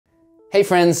Hey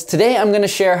friends, today I'm going to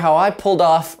share how I pulled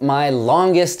off my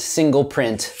longest single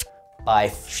print by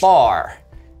far.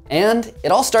 And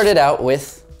it all started out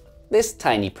with this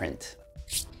tiny print.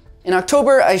 In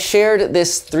October, I shared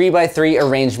this 3x3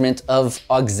 arrangement of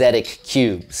auxetic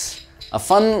cubes, a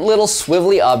fun little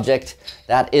swivelly object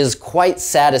that is quite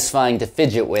satisfying to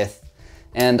fidget with.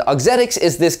 And auxetics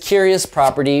is this curious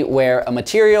property where a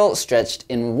material stretched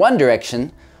in one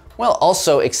direction will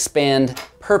also expand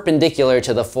perpendicular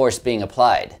to the force being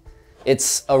applied.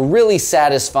 It's a really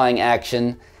satisfying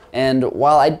action, and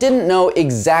while I didn't know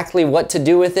exactly what to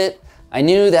do with it, I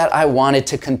knew that I wanted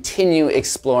to continue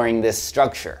exploring this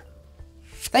structure.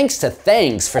 Thanks to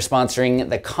𝐒𝐲 for sponsoring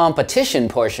the competition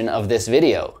portion of this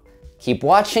video. Keep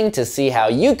watching to see how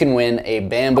you can win a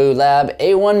Bambu Lab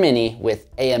A1 Mini with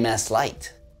AMS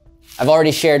Lite. I've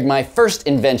already shared my first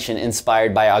invention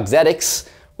inspired by auxetics,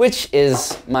 which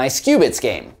is my 𝐒𝐓𝐋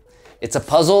game. It's a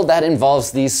puzzle that involves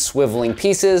these swiveling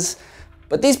pieces,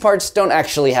 but these parts don't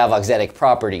actually have auxetic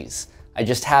properties. I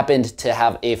just happened to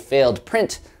have a failed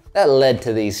print that led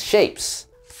to these shapes.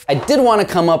 I did want to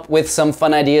come up with some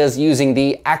fun ideas using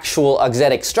the actual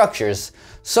auxetic structures,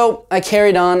 so I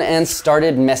carried on and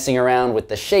started messing around with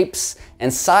the shapes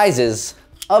and sizes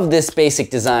of this basic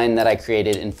design that I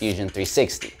created in Fusion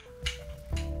 360.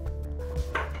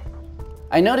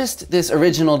 I noticed this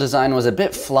original design was a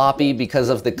bit floppy because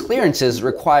of the clearances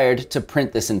required to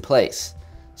print this in place.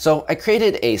 So I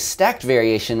created a stacked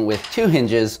variation with 2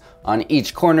 hinges on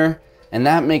each corner, and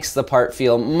that makes the part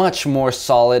feel much more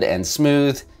solid and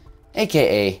smooth,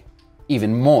 aka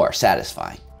even more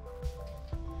satisfying.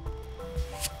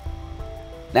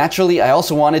 Naturally, I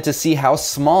also wanted to see how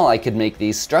small I could make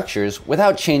these structures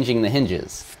without changing the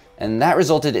hinges, and that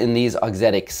resulted in these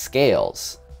auxetic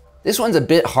scales. This one's a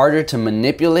bit harder to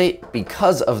manipulate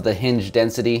because of the hinge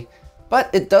density, but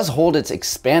it does hold its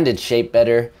expanded shape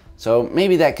better, so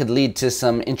maybe that could lead to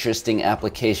some interesting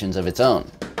applications of its own.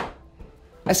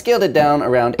 I scaled it down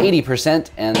around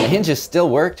 80% and the hinges still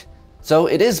worked, so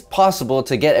it is possible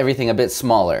to get everything a bit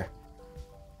smaller.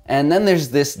 And then there's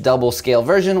this double scale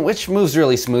version, which moves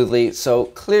really smoothly, so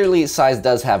clearly size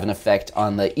does have an effect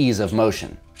on the ease of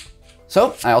motion.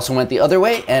 So I also went the other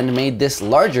way and made this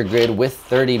larger grid with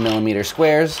 30mm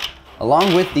squares,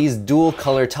 along with these dual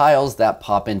color tiles that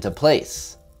pop into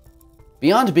place.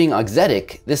 Beyond being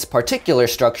auxetic, this particular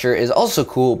structure is also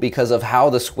cool because of how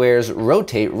the squares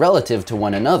rotate relative to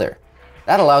one another.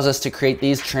 That allows us to create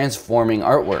these transforming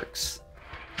artworks.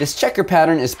 This checker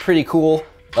pattern is pretty cool,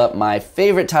 but my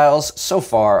favorite tiles so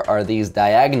far are these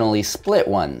diagonally split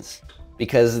ones,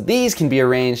 because these can be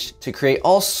arranged to create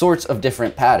all sorts of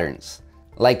different patterns,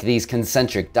 like these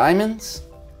concentric diamonds,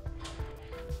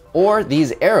 or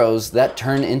these arrows that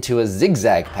turn into a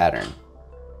zigzag pattern.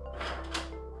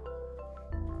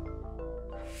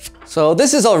 So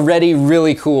this is already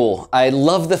really cool. I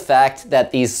love the fact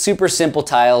that these super simple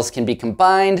tiles can be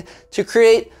combined to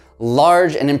create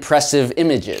large and impressive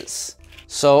images.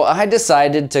 So I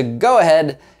decided to go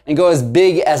ahead and go as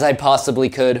big as I possibly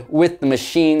could with the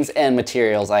machines and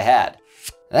materials I had.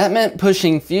 That meant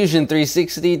pushing Fusion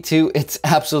 360 to its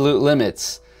absolute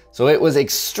limits. So it was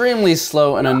extremely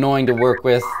slow and annoying to work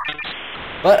with,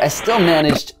 but I still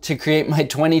managed to create my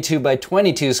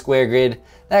 22x22 square grid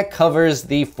that covers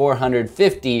the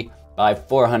 450 by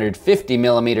 450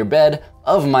 millimeter bed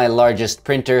of my largest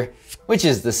printer, which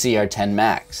is the CR10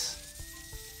 Max.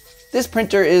 This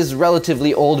printer is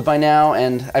relatively old by now,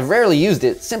 and I've rarely used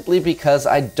it simply because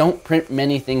I don't print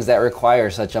many things that require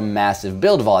such a massive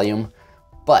build volume,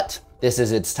 but this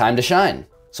is its time to shine.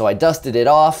 So I dusted it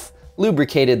off,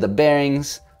 lubricated the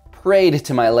bearings, prayed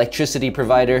to my electricity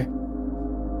provider,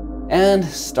 and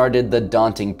started the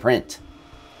daunting print.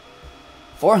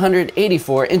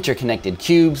 484 interconnected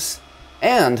cubes,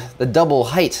 and the double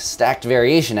height stacked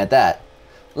variation at that,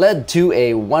 led to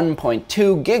a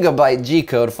 1.2 gigabyte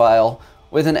G-code file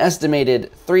with an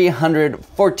estimated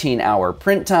 314-hour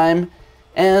print time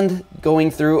and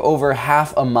going through over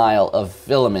half a mile of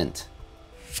filament.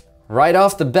 Right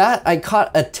off the bat, I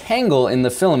caught a tangle in the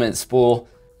filament spool,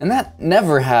 and that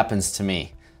never happens to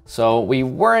me, so we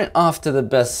weren't off to the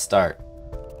best start.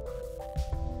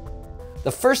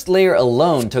 The first layer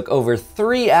alone took over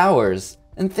 3 hours,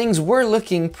 and things were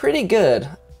looking pretty good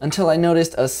until I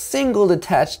noticed a single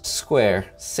detached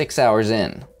square 6 hours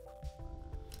in.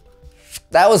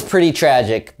 That was pretty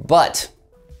tragic, but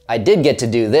I did get to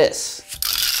do this.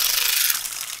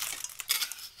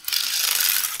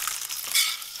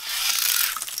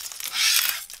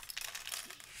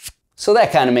 So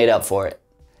that kind of made up for it.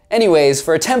 Anyways,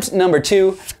 for attempt number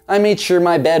 2, I made sure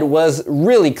my bed was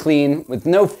really clean with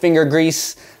no finger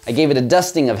grease. I gave it a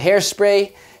dusting of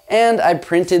hairspray, and I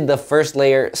printed the first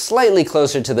layer slightly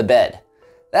closer to the bed.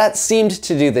 That seemed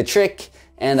to do the trick,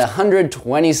 and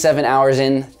 127 hours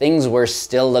in, things were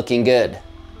still looking good.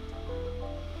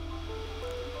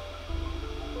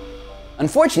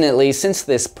 Unfortunately, since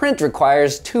this print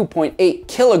requires 2.8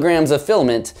 kilograms of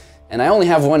filament, and I only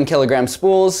have 1 kilogram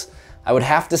spools, I would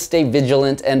have to stay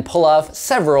vigilant and pull off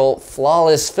several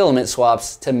flawless filament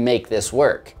swaps to make this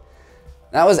work.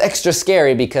 That was extra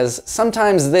scary because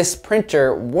sometimes this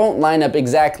printer won't line up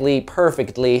exactly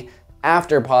perfectly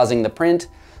after pausing the print,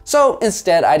 so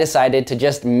instead I decided to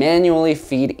just manually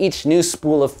feed each new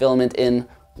spool of filament in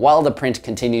while the print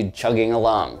continued chugging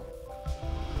along.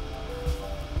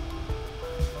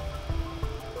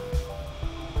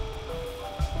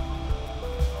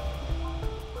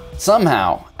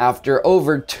 Somehow, after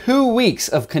over 2 weeks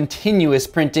of continuous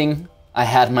printing, I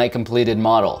had my completed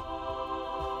model.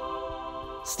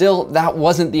 Still, that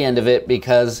wasn't the end of it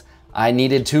because I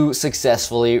needed to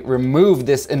successfully remove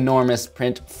this enormous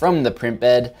print from the print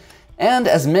bed, and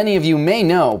as many of you may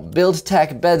know,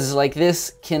 build-tack beds like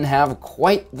this can have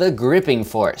quite the gripping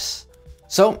force.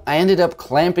 So I ended up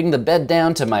clamping the bed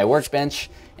down to my workbench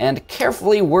and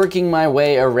carefully working my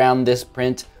way around this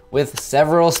print with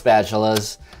several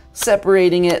spatulas,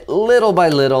 separating it little by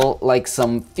little like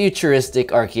some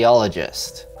futuristic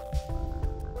archaeologist.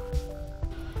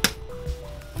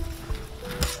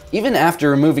 Even after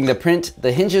removing the print,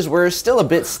 the hinges were still a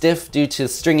bit stiff due to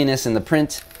stringiness in the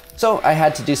print, so I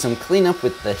had to do some cleanup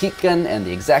with the heat gun and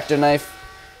the X-Acto knife,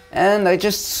 and I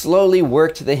just slowly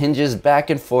worked the hinges back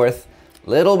and forth,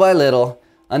 little by little,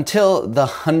 until the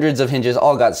hundreds of hinges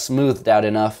all got smoothed out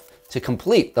enough to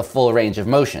complete the full range of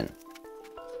motion.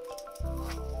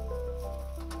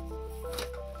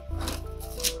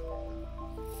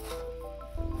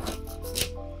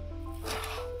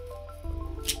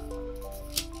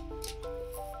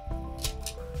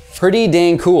 Pretty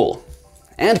dang cool,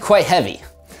 and quite heavy.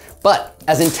 But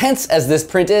as intense as this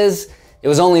print is, it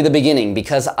was only the beginning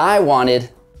because I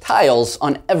wanted tiles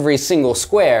on every single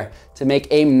square to make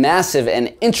a massive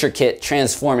and intricate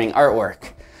transforming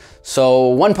artwork. So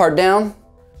 1 part down,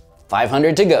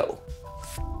 500 to go.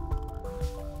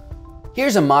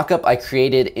 Here's a mock-up I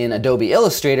created in Adobe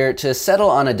Illustrator to settle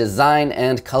on a design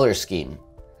and color scheme.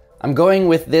 I'm going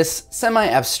with this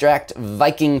semi-abstract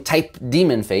Viking type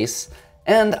demon face,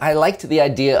 and I liked the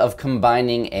idea of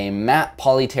combining a matte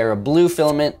Polyterra blue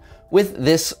filament with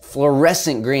this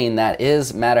fluorescent green that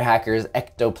is MatterHackers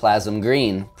Ectoplasm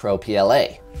Green Pro PLA.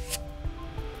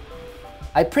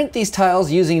 I print these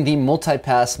tiles using the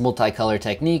multi-pass multicolor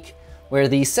technique, where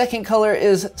the second color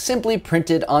is simply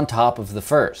printed on top of the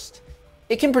first.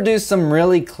 It can produce some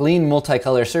really clean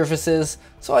multicolor surfaces,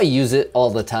 so I use it all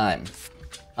the time.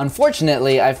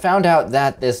 Unfortunately, I found out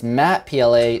that this matte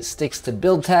PLA sticks to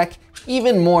build-tack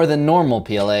even more than normal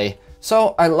PLA,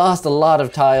 so I lost a lot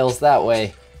of tiles that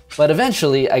way, but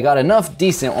eventually I got enough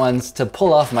decent ones to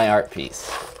pull off my art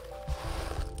piece.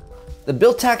 The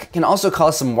build-tack can also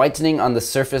cause some whitening on the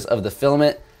surface of the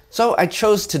filament, so I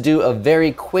chose to do a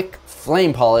very quick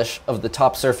flame polish of the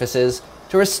top surfaces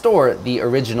to restore the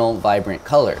original vibrant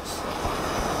colors.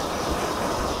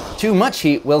 Too much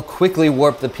heat will quickly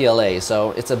warp the PLA, so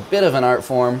it's a bit of an art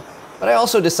form, but I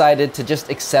also decided to just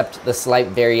accept the slight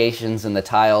variations in the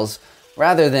tiles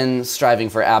rather than striving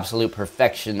for absolute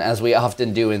perfection as we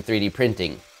often do in 3D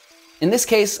printing. In this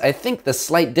case, I think the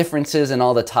slight differences in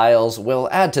all the tiles will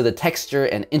add to the texture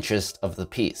and interest of the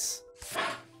piece.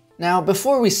 Now,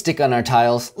 before we stick on our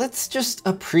tiles, let's just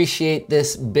appreciate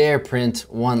this bear print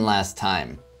one last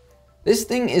time. This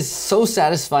thing is so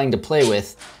satisfying to play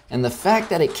with, and the fact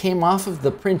that it came off of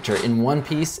the printer in one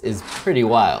piece is pretty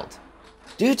wild.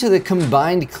 Due to the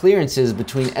combined clearances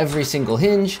between every single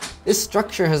hinge, this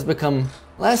structure has become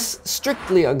less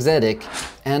strictly auxetic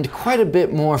and quite a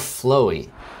bit more flowy.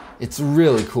 It's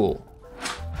really cool.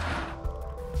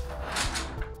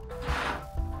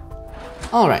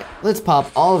 Alright, let's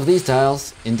pop all of these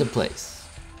tiles into place.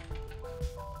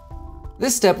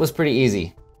 This step was pretty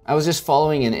easy. I was just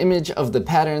following an image of the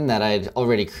pattern that I'd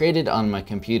already created on my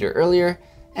computer earlier,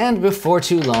 and before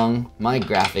too long, my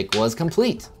graphic was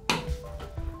complete.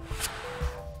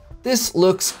 This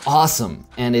looks awesome,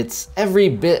 and it's every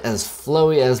bit as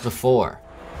flowy as before.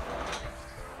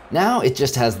 Now it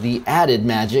just has the added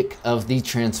magic of the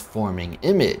transforming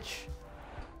image.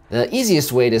 The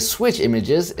easiest way to switch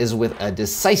images is with a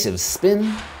decisive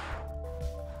spin,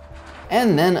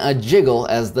 and then a jiggle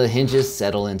as the hinges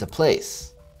settle into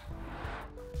place.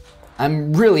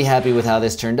 I'm really happy with how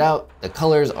this turned out. The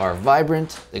colors are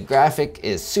vibrant, the graphic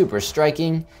is super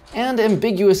striking, and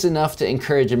ambiguous enough to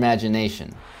encourage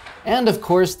imagination. And of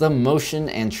course, the motion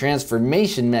and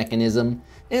transformation mechanism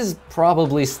is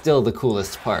probably still the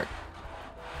coolest part.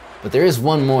 But there is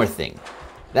one more thing.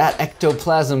 That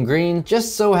ectoplasm green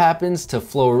just so happens to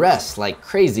fluoresce like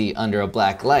crazy under a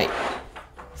black light.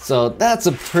 So that's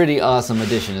a pretty awesome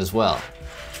addition as well.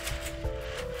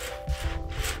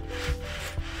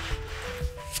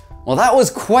 Well, that was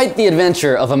quite the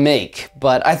adventure of a make,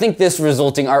 but I think this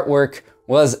resulting artwork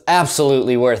was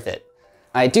absolutely worth it.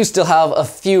 I do still have a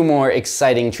few more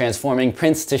exciting transforming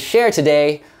prints to share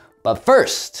today, but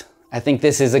first, I think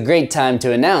this is a great time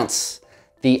to announce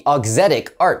the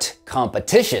Auxetic Art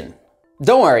competition.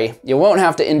 Don't worry, you won't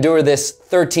have to endure this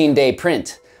 13-day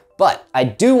print, but I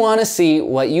do want to see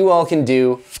what you all can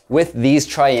do with these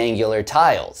triangular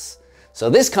tiles. So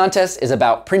this contest is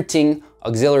about printing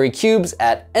auxiliary cubes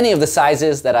at any of the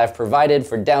sizes that I've provided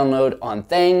for download on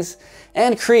Thangs,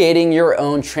 and creating your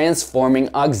own transforming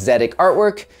auxetic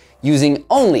artwork using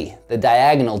only the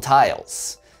diagonal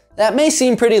tiles. That may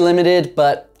seem pretty limited,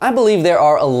 but I believe there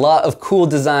are a lot of cool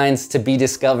designs to be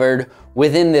discovered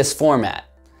within this format.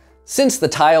 Since the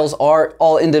tiles are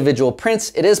all individual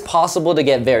prints, it is possible to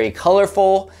get very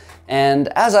colorful, and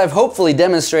as I've hopefully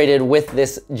demonstrated with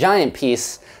this giant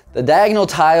piece, the diagonal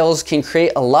tiles can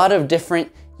create a lot of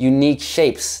different unique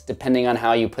shapes depending on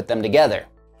how you put them together.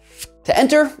 To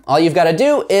enter, all you've got to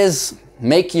do is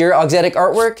make your auxetic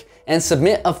artwork and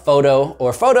submit a photo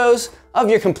or photos of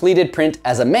your completed print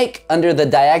as a make under the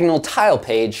diagonal tile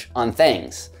page on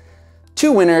Thangs.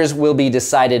 2 winners will be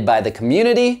decided by the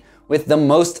community, with the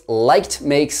most liked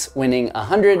makes winning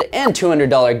 $100 and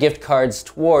 $200 gift cards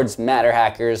towards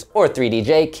MatterHackers or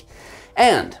 3DJake,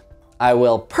 and I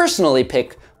will personally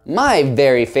pick my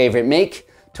very favorite make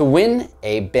to win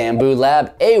a Bambu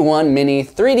Lab A1 Mini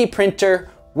 3D printer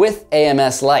with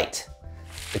AMS Lite.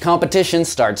 The competition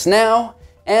starts now,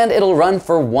 and it'll run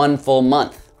for 1 full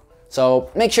month.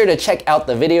 So make sure to check out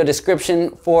the video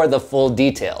description for the full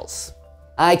details.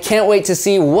 I can't wait to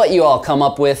see what you all come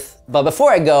up with, but before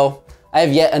I go, I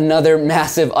have yet another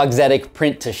massive auxetic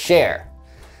print to share.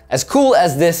 As cool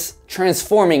as this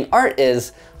transforming art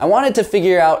is, I wanted to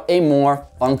figure out a more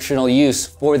functional use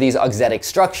for these auxetic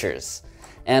structures.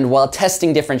 And while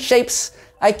testing different shapes,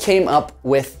 I came up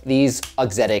with these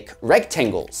auxetic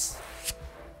rectangles.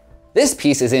 This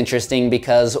piece is interesting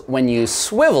because when you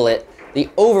swivel it, the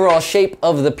overall shape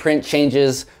of the print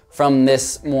changes from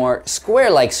this more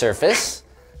square-like surface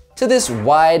to this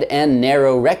wide and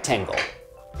narrow rectangle.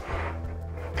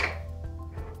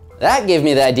 That gave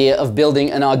me the idea of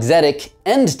building an auxetic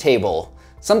end table,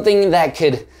 something that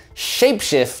could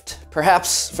shapeshift,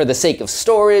 perhaps for the sake of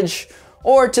storage,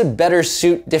 or to better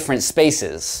suit different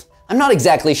spaces. I'm not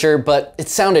exactly sure, but it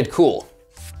sounded cool.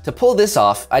 To pull this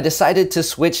off, I decided to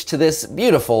switch to this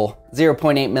beautiful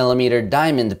 0.8mm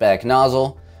diamond back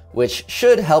nozzle, which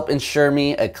should help ensure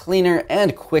me a cleaner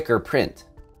and quicker print.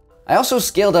 I also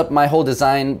scaled up my whole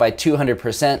design by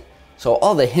 200%, so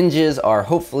all the hinges are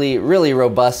hopefully really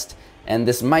robust, and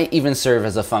this might even serve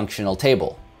as a functional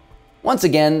table. Once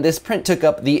again, this print took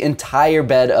up the entire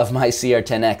bed of my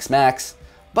𝐒𝐲10X Max,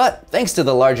 but thanks to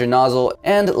the larger nozzle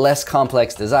and less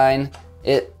complex design,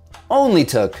 it only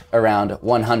took around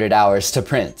 100 hours to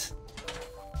print.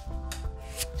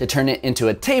 To turn it into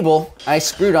a table, I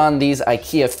screwed on these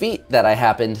IKEA feet that I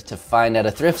happened to find at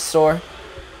a thrift store,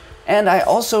 and I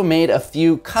also made a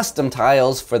few custom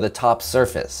tiles for the top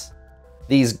surface.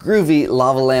 These groovy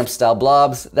lava lamp style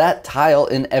blobs that tile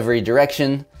in every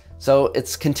direction, so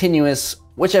it's continuous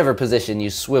whichever position you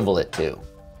swivel it to.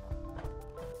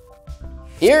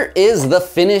 Here is the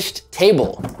finished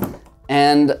table.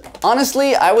 And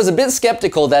honestly, I was a bit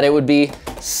skeptical that it would be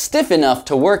stiff enough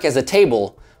to work as a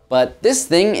table, but this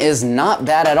thing is not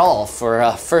bad at all for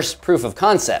a first proof of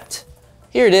concept.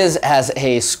 Here it is as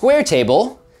a square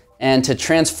table, and to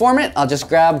transform it, I'll just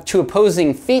grab 2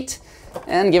 opposing feet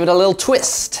and give it a little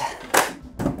twist.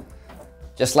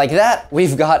 Just like that,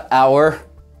 we've got our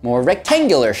more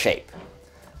rectangular shape.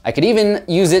 I could even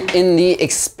use it in the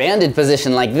expanded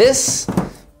position like this,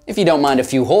 if you don't mind a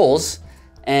few holes,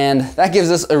 and that gives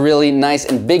us a really nice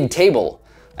and big table.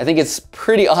 I think it's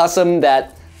pretty awesome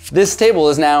that this table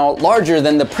is now larger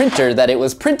than the printer that it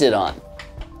was printed on.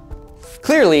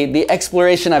 Clearly, the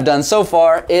exploration I've done so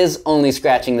far is only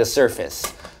scratching the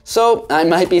surface. So I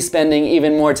might be spending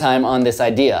even more time on this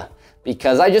idea,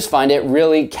 because I just find it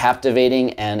really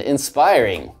captivating and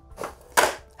inspiring.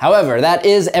 However, that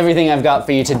is everything I've got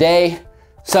for you today.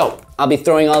 So I'll be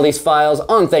throwing all these files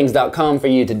on thangs.com for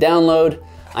you to download.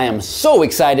 I am so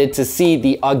excited to see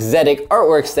the auxetic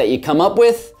artworks that you come up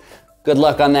with. Good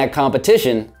luck on that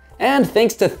competition, and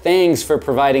thanks to Thangs for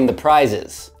providing the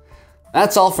prizes.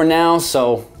 That's all for now,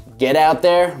 so get out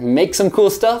there, make some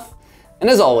cool stuff, and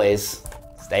as always,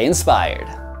 stay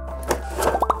inspired.